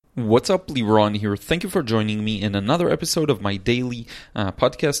What's up, Liron here. Thank you for joining me in another episode of my daily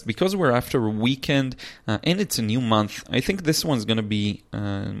podcast. Because we're after a weekend and it's a new month, I think this one's going to be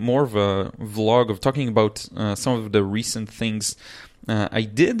more of a vlog of talking about some of the recent things I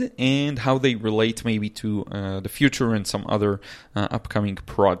did and how they relate maybe to the future and some other upcoming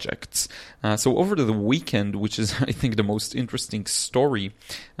projects. So over the weekend, which is I think the most interesting story,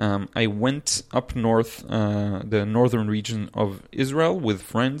 I went up north, the northern region of Israel with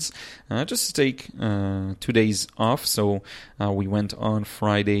friends, just to take 2 days off. So we went on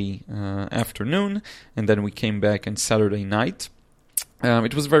Friday afternoon and then we came back on Saturday night.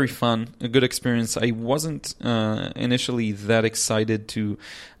 It was very fun, a good experience. I wasn't initially that excited to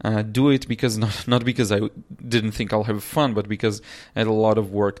do it because not because I didn't think I'll have fun, but because I had a lot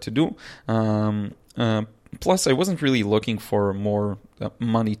of work to do. Plus, I wasn't really looking for more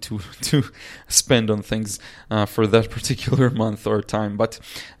money to spend on things for that particular month or time. But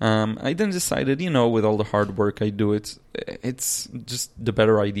I then decided, with all the hard work I do, it's just the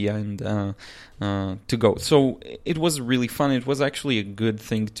better idea and to go. So it was really fun. It was actually a good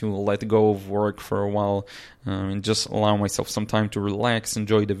thing to let go of work for a while and just allow myself some time to relax,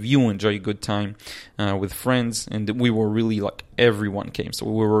 enjoy the view, enjoy a good time with friends. And we were really everyone came. So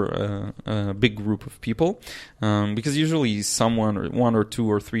we were a big group of people because usually someone or one or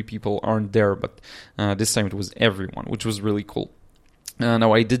two or three people aren't there. But this time it was everyone, which was really cool.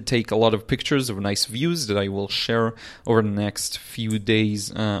 Now, I did take a lot of pictures of nice views that I will share over the next few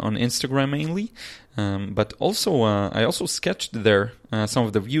days on Instagram mainly. But also, I also sketched there some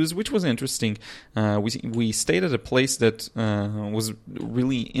of the views, which was interesting. We stayed at a place that was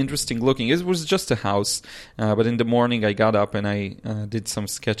really interesting looking. It was just a house, but in the morning I got up and I did some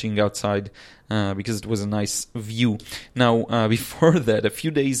sketching outside because it was a nice view. Now, before that, a few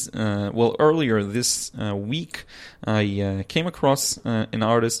days, earlier this week, I came across an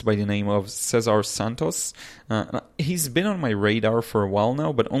artist by the name of Cesar Santos. He's been on my radar for a while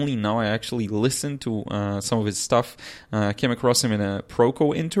now, but only now I actually listened to some of his stuff. Came across him in a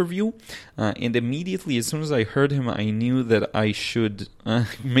Proco interview, and immediately, as soon as I heard him, I knew that I should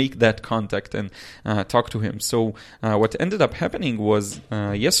make that contact and talk to him. So what ended up happening was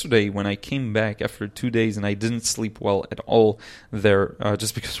yesterday when I came back after 2 days, and I didn't sleep well at all there,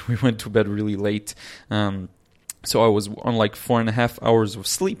 just because we went to bed really late. So I was on 4.5 hours of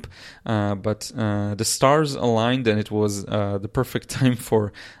sleep, but the stars aligned and it was the perfect time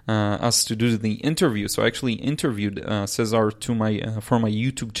for us to do the interview. So I actually interviewed Cesar for my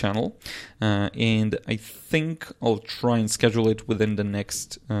YouTube channel, and I think I'll try and schedule it within the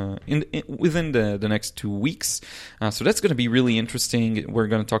next within the next 2 weeks. So that's going to be really interesting. We're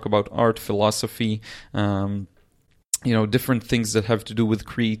going to talk about art, philosophy, different things that have to do with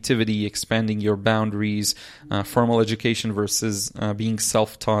creativity, expanding your boundaries, formal education versus being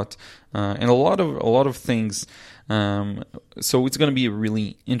self-taught, and a lot of things. So it's going to be a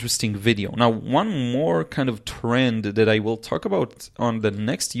really interesting video. Now, one more kind of trend that I will talk about on the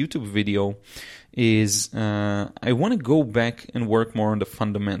next YouTube video is I want to go back and work more on the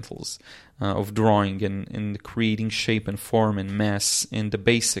fundamentals of drawing and creating shape and form and mass and the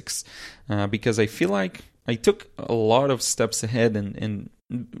basics, because I feel like I took a lot of steps ahead and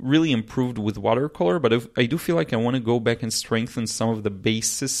really improved with watercolor, but I do feel like I want to go back and strengthen some of the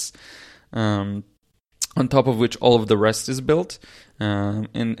basis on top of which all of the rest is built. And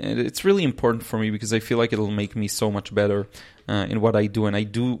it's really important for me because I feel like it'll make me so much better in what I do, and I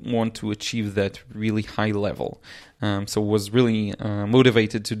do want to achieve that really high level. So was really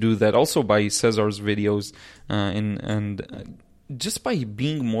motivated to do that also by Cesar's videos and just by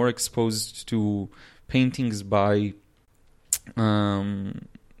being more exposed to paintings by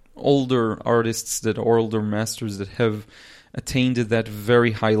older artists older masters that have attained that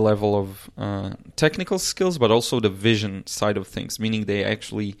very high level of technical skills, but also the vision side of things, meaning they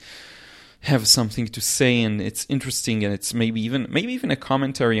actually have something to say and it's interesting and it's maybe even a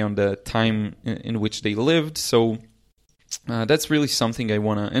commentary on the time in which they lived. So that's really something I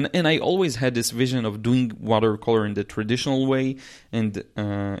want to... And I always had this vision of doing watercolor in the traditional way and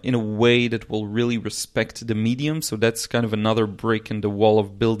in a way that will really respect the medium. So that's kind of another brick in the wall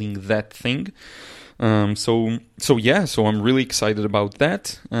of building that thing. So I'm really excited about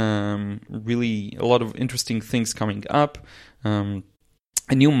that. Really a lot of interesting things coming up.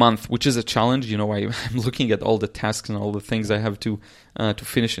 A new month, which is a challenge. I'm looking at all the tasks and all the things I have to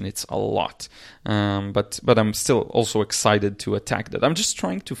finish, and it's a lot. But I'm still also excited to attack that. I'm just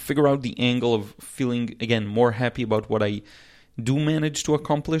trying to figure out the angle of feeling, again, more happy about what I do manage to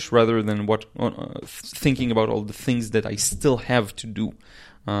accomplish rather than thinking about all the things that I still have to do.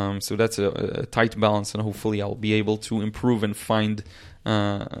 So that's a tight balance, and hopefully I'll be able to improve and find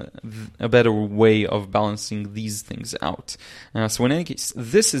a better way of balancing these things out. So in any case,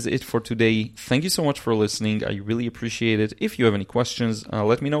 this is it for today. Thank you so much for listening. I really appreciate it. If you have any questions,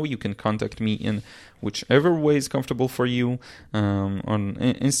 let me know. You can contact me in whichever way is comfortable for you, on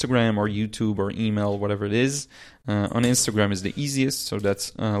Instagram or YouTube or email, whatever it is. On Instagram is the easiest, so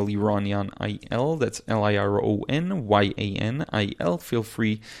that's LironYanIL, that's LironYanIL. Feel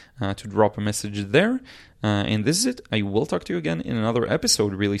free to drop a message there. And this is it. I will talk to you again in another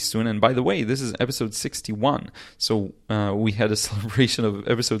episode really soon. And by the way, this is episode 61. So we had a celebration of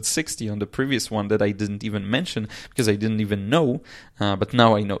episode 60 on the previous one that I didn't even mention because I didn't even know. But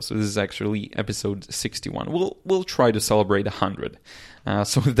now I know. So this is actually episode 61. We'll try to celebrate 100.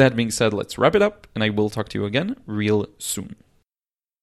 So with that being said, let's wrap it up. And I will talk to you again real soon.